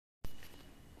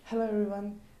Hello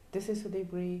everyone, this is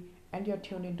Sudeep Ray and you're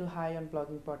tuned into High on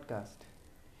Blogging podcast.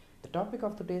 The topic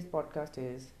of today's podcast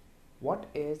is what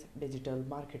is digital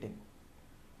marketing?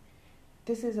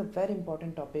 This is a very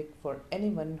important topic for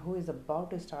anyone who is about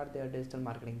to start their digital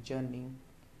marketing journey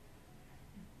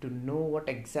to know what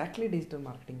exactly digital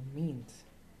marketing means.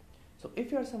 So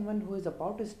if you're someone who is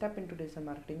about to step into digital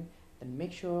marketing, then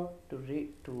make sure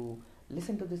to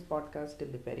listen to this podcast till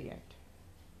the very end.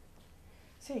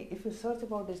 See, if you search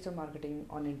about digital marketing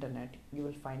on internet, you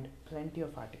will find plenty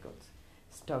of articles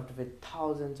stuffed with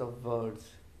thousands of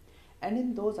words. And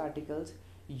in those articles,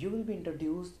 you will be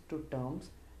introduced to terms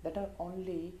that are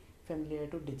only familiar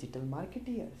to digital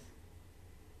marketeers.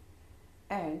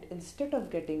 And instead of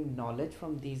getting knowledge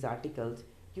from these articles,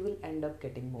 you will end up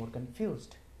getting more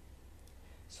confused.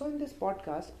 So in this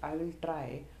podcast, I will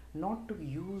try not to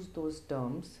use those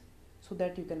terms so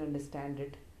that you can understand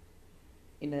it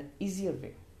in an easier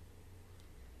way.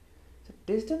 So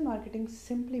digital marketing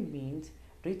simply means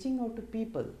reaching out to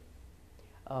people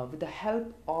with the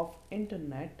help of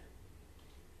internet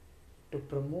to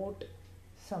promote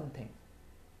something.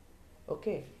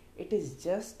 Okay, it is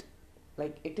just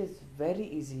it is very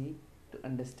easy to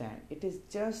understand. It is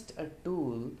just a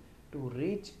tool to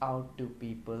reach out to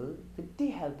people with the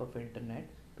help of internet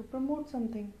to promote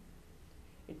something.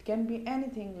 It can be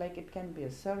anything, like it can be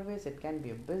a service, it can be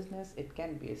a business, it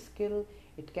can be a skill,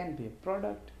 it can be a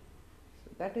product.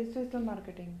 So that is digital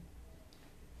marketing.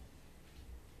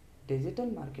 Digital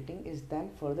marketing is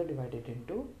then further divided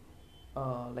into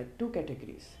two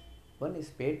categories. One is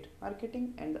paid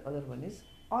marketing and the other one is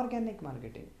organic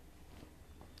marketing.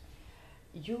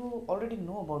 You already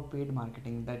know about paid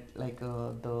marketing, that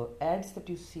the ads that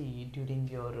you see during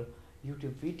your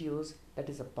YouTube videos, that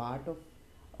is a part of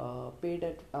paid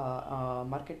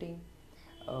marketing.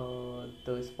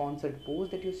 The sponsored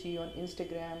post that you see on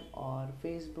Instagram or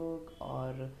Facebook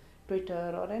or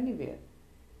Twitter or anywhere,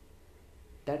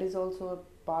 that is also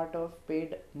a part of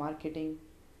paid marketing.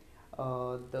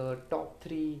 The top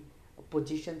 3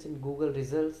 positions in Google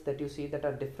results that you see that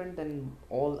are different than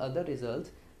all other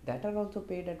results, that are also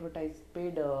paid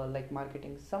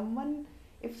marketing.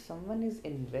 If someone is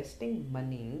investing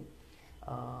money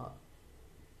uh,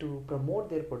 to promote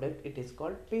their product, it is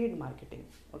called paid marketing,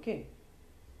 okay,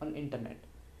 on internet.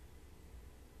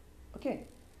 Okay,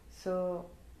 so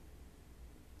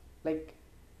like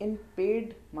in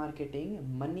paid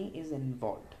marketing, money is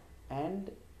involved and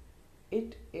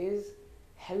it is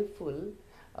helpful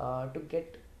to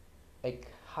get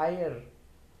higher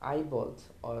eyeballs,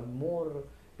 or more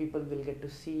people will get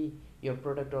to see your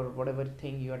product or whatever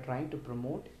thing you are trying to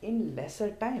promote in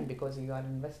lesser time, because you are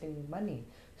investing money.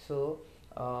 So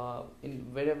in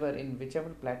whichever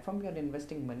platform you are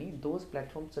investing money, those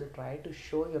platforms will try to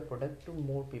show your product to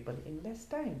more people in less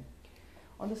time.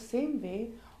 On the same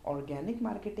way, organic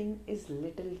marketing is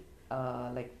little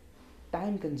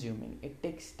time consuming. It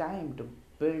takes time to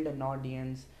build an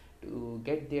audience, to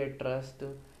get their trust.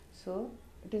 So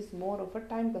it is more of a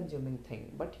time consuming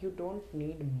thing, but you don't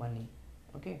need money.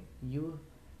 Okay, you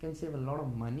can save a lot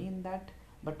of money in that,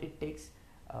 but it takes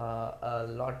a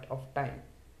lot of time.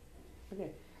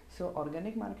 Okay, so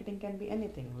organic marketing can be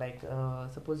anything,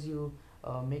 suppose you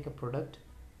make a product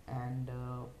and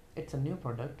it's a new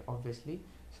product, obviously,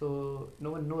 so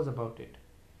no one knows about it.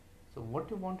 So what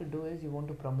you want to do is you want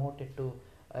to promote it to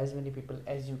as many people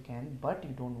as you can, but you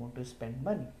don't want to spend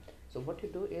money. So what you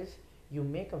do is you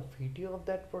make a video of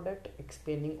that product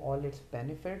explaining all its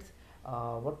benefits,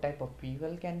 what type of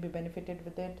people can be benefited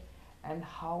with it, and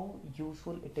how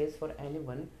useful it is for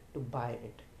anyone to buy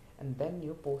it. And then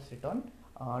you post it on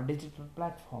digital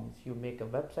platforms. You make a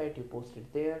website, you post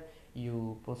it there,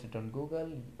 you post it on Google,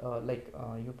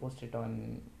 you post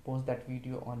that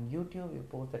video on YouTube, you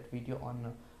post that video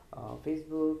on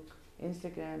Facebook,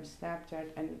 Instagram, Snapchat,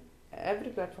 and every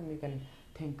platform you can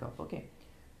think of. Okay,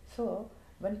 so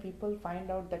when people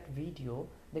find out that video,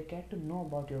 they get to know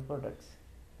about your products.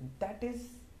 That is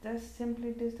just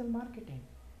simply digital marketing.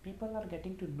 People are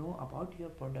getting to know about your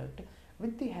product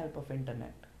with the help of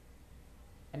internet,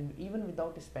 and even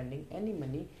without spending any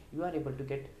money, you are able to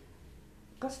get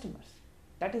customers.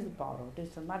 That is the power of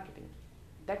digital marketing.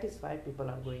 That is why people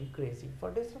are going crazy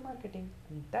for digital marketing,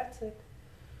 and that's it.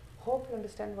 Hope you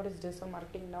understand what is digital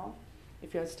marketing now.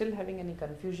 If you are still having any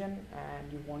confusion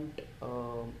and you want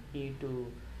me to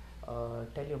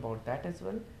tell you about that as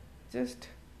well, just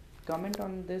comment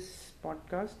on this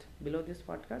podcast, below this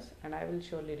podcast, and I will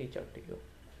surely reach out to you.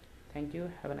 Thank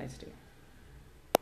you. Have a nice day.